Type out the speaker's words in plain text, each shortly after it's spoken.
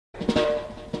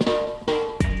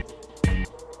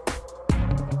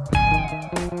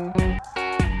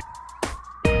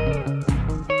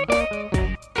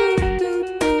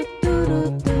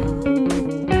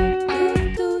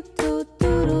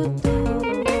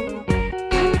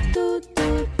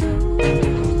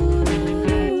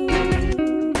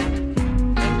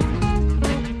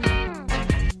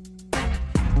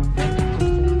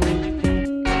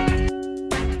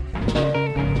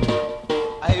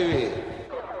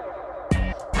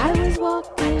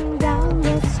walking down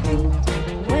the street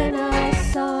when I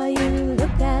saw you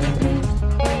look at me.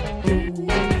 Do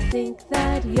you think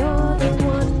that you're the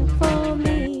one for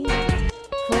me?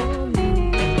 For me.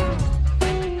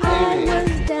 I was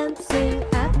dancing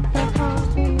at the hall,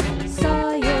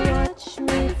 saw you watch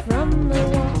me from the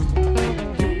wall.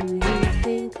 Do you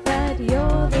think that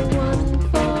you're the one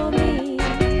for me?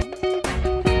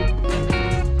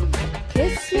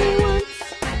 Kiss me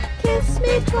once, kiss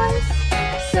me twice.